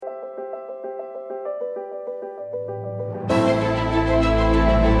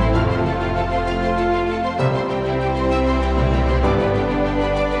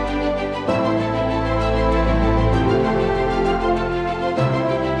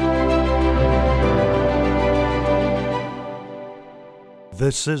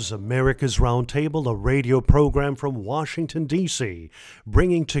This is America's Roundtable, a radio program from Washington, D.C.,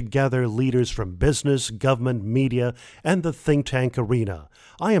 bringing together leaders from business, government, media, and the think tank arena.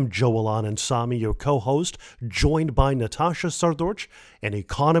 I am Joel Anand-Samy, your co-host, joined by Natasha Srdoc, an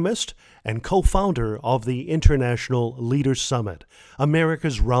economist and co-founder of the International Leaders Summit.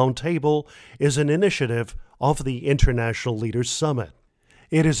 America's Roundtable is an initiative of the International Leaders Summit.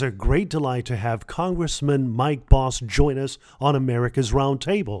 It is a great delight to have Congressman Mike Bost join us on America's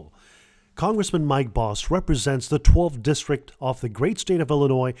Roundtable. Congressman Mike Bost represents the 12th District of the great state of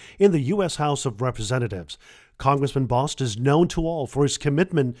Illinois in the U.S. House of Representatives. Congressman Bost is known to all for his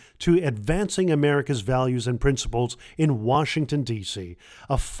commitment to advancing America's values and principles in Washington, D.C.,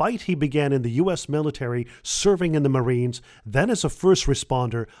 a fight he began in the U.S. military, serving in the Marines, then as a first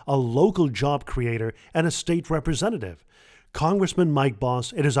responder, a local job creator, and a state representative. Congressman Mike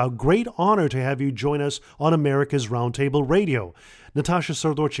Bost, it is our great honor to have you join us on America's Roundtable Radio. Natasha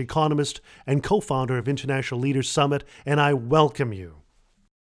Srdoc, economist and co-founder of International Leaders Summit, and I welcome you.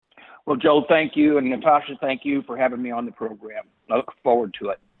 Well, Joel, thank you, and Natasha, thank you for having me on the program. I look forward to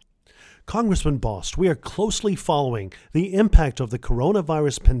it. Congressman Bost, we are closely following the impact of the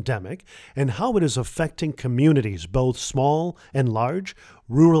coronavirus pandemic and how it is affecting communities, both small and large,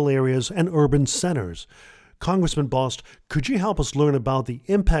 rural areas, and urban centers. Congressman Bost, could you help us learn about the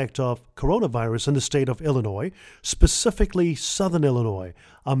impact of coronavirus in the state of Illinois, specifically Southern Illinois,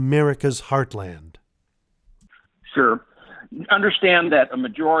 America's heartland? Sure. Understand that a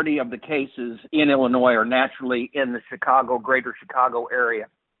majority of the cases in Illinois are naturally in the greater Chicago area.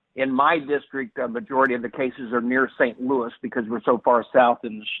 In my district, a majority of the cases are near St. Louis because we're so far south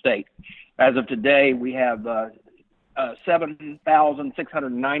in the state. As of today, we have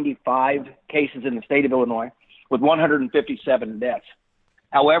 7,695 cases in the state of Illinois with 157 deaths.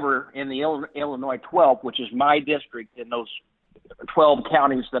 However, in the Illinois 12th, which is my district, in those 12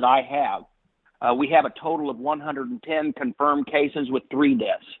 counties that I have, we have a total of 110 confirmed cases with 3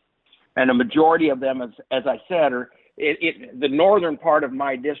 deaths. And a majority of them, as I said, are the northern part of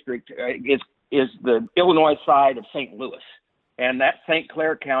my district is the Illinois side of St. Louis. And that St.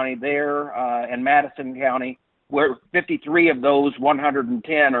 Clair County there and Madison County, where 53 of those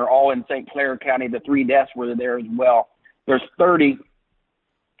 110 are all in St. Clair County. The 3 deaths were there as well. There's 30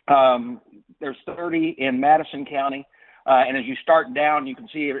 in Madison County. And as you start down, you can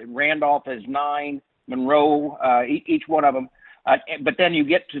see Randolph has 9, Monroe, each one of them. But then you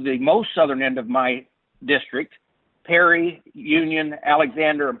get to the most southern end of my district, Perry, Union,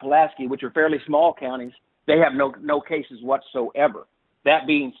 Alexander, and Pulaski, which are fairly small counties. They have no cases whatsoever. That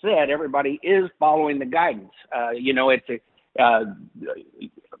being said, everybody is following the guidance.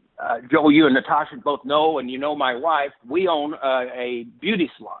 Joe, you and Natasha both know, and you know my wife, we own a beauty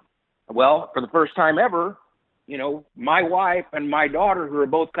salon. Well, for the first time ever, my wife and my daughter, who are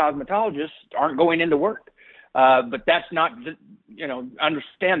both cosmetologists, aren't going into work. But that's not,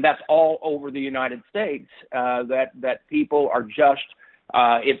 understand that's all over the United States, that people are just,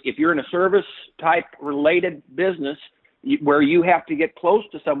 if you're in a service type related business, where you have to get close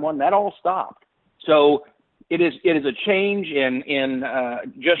to someone, that all stopped. So it is a change in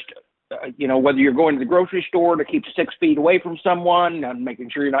whether you're going to the grocery store to keep 6 feet away from someone, and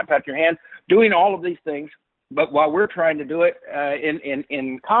making sure you're not touching your hand, doing all of these things. But while we're trying to do it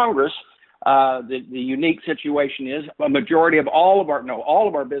in Congress, the unique situation is a majority of all of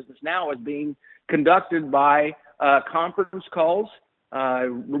our business now is being conducted by conference calls.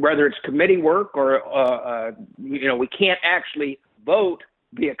 Whether it's committee work or, we can't actually vote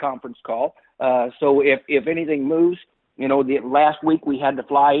via conference call. So if anything moves, the last week we had to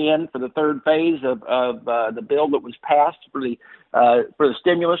fly in for the third phase of the bill that was passed for the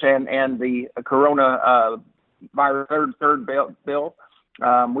stimulus and the corona virus third bill.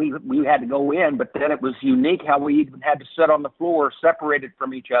 We had to go in, but then it was unique how we even had to sit on the floor separated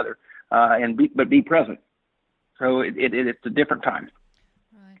from each other but be present. So it's a different time.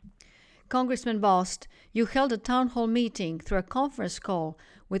 Congressman Bost, you held a town hall meeting through a conference call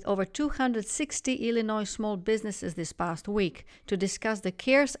with over 260 Illinois small businesses this past week to discuss the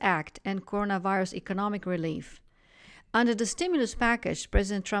CARES Act and coronavirus economic relief. Under the stimulus package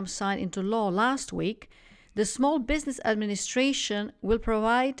President Trump signed into law last week, the Small Business Administration will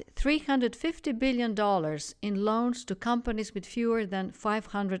provide $350 billion in loans to companies with fewer than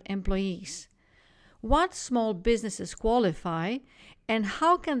 500 employees. What small businesses qualify, and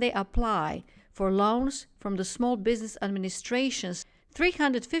how can they apply for loans from the Small Business Administration's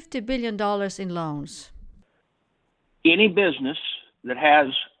 $350 billion in loans? Any business that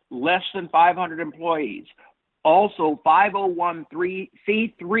has less than 500 employees, also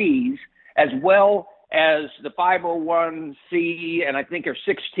 501c3s, as well as the 501c, and I think there's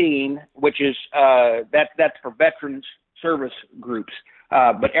 16, which is that's for veterans service groups.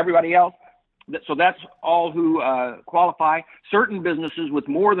 But everybody else, so that's all who qualify. Certain businesses with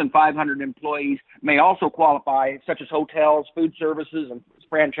more than 500 employees may also qualify, such as hotels, food services, and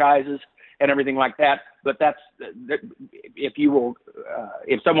franchises, and everything like that. But that's if you will,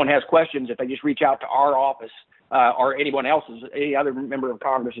 if someone has questions, if they just reach out to our office or anyone else's, any other member of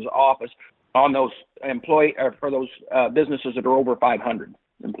Congress's office on those for those businesses that are over 500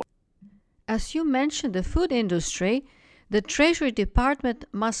 employees. As you mentioned, the food industry, the Treasury Department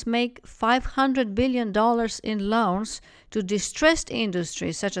must make $500 billion in loans to distressed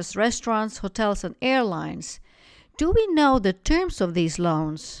industries such as restaurants, hotels, and airlines. Do we know the terms of these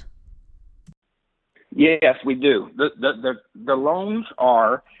loans? Yes, we do. The loans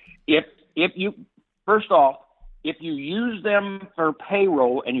are, if you, first off, if you use them for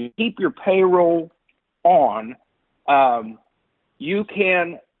payroll and you keep your payroll on, you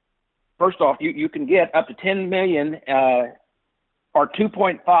can, first off, you can get up to $10 million or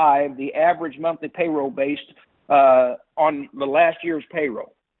 2.5, the average monthly payroll based on the last year's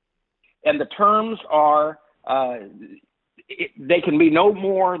payroll. And the terms are, they can be no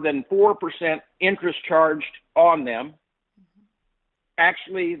more than 4% interest charged on them.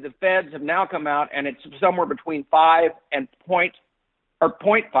 Actually, the feds have now come out, and it's somewhere between 0.5 and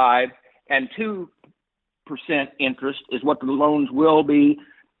 2% interest is what the loans will be,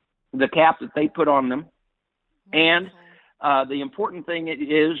 the cap that they put on them. And the important thing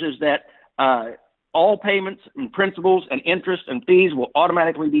is that all payments and principals and interest and fees will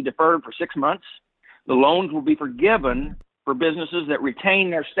automatically be deferred for 6 months. The loans will be forgiven for businesses that retain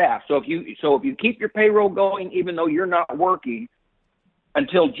their staff. So if you keep your payroll going, even though you're not working,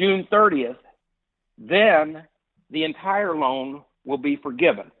 until June 30th, then the entire loan will be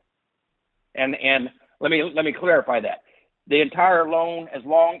forgiven. And let me clarify that. The entire loan, as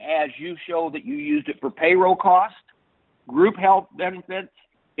long as you show that you used it for payroll costs, group health benefits,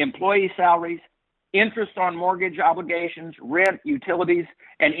 employee salaries, interest on mortgage obligations, rent, utilities,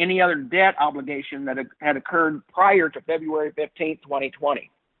 and any other debt obligation that had occurred prior to February 15th,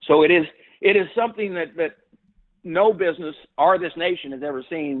 2020. So it is something that no business or this nation has ever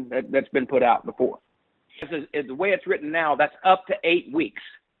seen that's been put out before. The way it's written now, that's up to 8 weeks.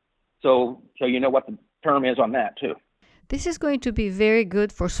 So you know what the term is on that too. This is going to be very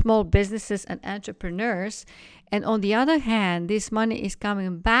good for small businesses and entrepreneurs. And on the other hand, this money is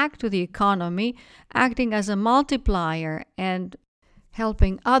coming back to the economy, acting as a multiplier and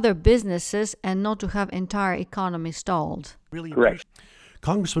helping other businesses and not to have entire economy stalled. Really correct.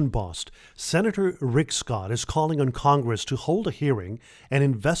 Congressman Bost, Senator Rick Scott is calling on Congress to hold a hearing and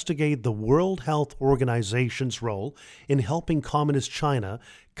investigate the World Health Organization's role in helping Communist China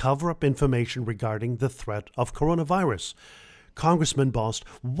cover up information regarding the threat of coronavirus. Congressman Bost,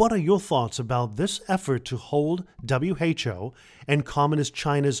 what are your thoughts about this effort to hold WHO and Communist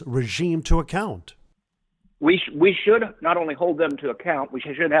China's regime to account? We should not only hold them to account, we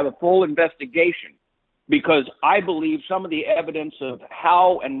should have a full investigation, because I believe some of the evidence of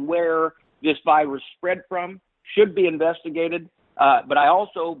how and where this virus spread from should be investigated. But I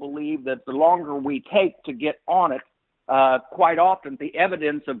also believe that the longer we take to get on it, quite often the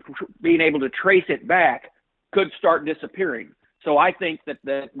evidence of being able to trace it back could start disappearing. So I think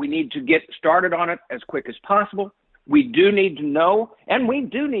that we need to get started on it as quick as possible. We do need to know, and we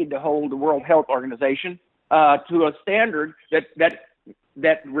do need to hold the World Health Organization to a standard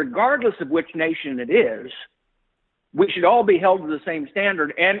that regardless of which nation it is, we should all be held to the same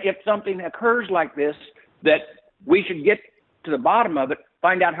standard. And if something occurs like this, that we should get to the bottom of it,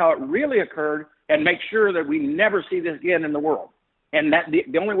 find out how it really occurred, and make sure that we never see this again in the world. And that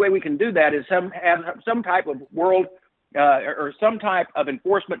the only way we can do that is have some type of world or some type of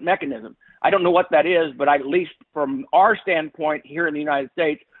enforcement mechanism. I don't know what that is, but at least from our standpoint here in the United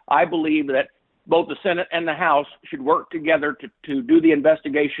States, I believe that both the Senate and the House should work together to do the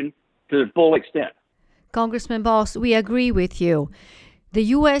investigation to the full extent. Congressman Bost, we agree with you. The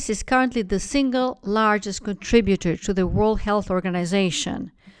U.S. is currently the single largest contributor to the World Health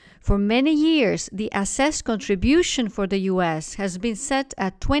Organization. For many years, the assessed contribution for the U.S. has been set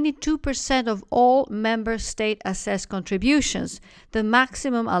at 22% of all member state assessed contributions, the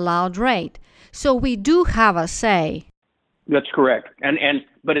maximum allowed rate. So we do have a say. That's correct.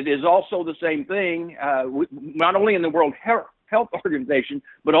 But it is also the same thing, not only in the World Health Organization,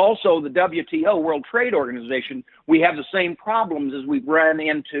 but also the WTO, World Trade Organization. We have the same problems as we've ran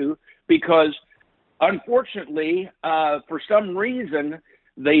into because, unfortunately, for some reason,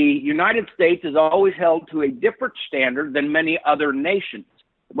 the United States is always held to a different standard than many other nations.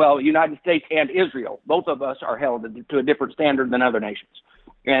 United States and Israel, both of us are held to a different standard than other nations.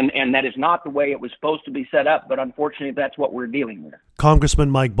 And that is not the way it was supposed to be set up, but unfortunately, that's what we're dealing with. Congressman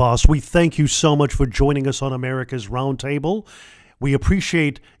Mike Bost, we thank you so much for joining us on America's Roundtable. We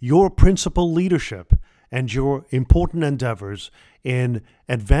appreciate your principal leadership and your important endeavors in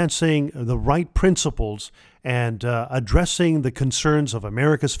advancing the right principles and addressing the concerns of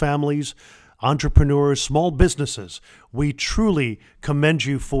America's families, entrepreneurs, small businesses. We truly commend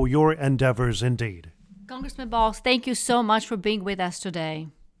you for your endeavors indeed. Congressman Bost, thank you so much for being with us today.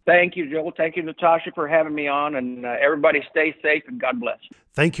 Thank you, Joel. Thank you, Natasha, for having me on. And everybody stay safe and God bless.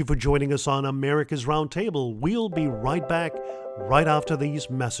 Thank you for joining us on America's Roundtable. We'll be right back right after these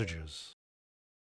messages.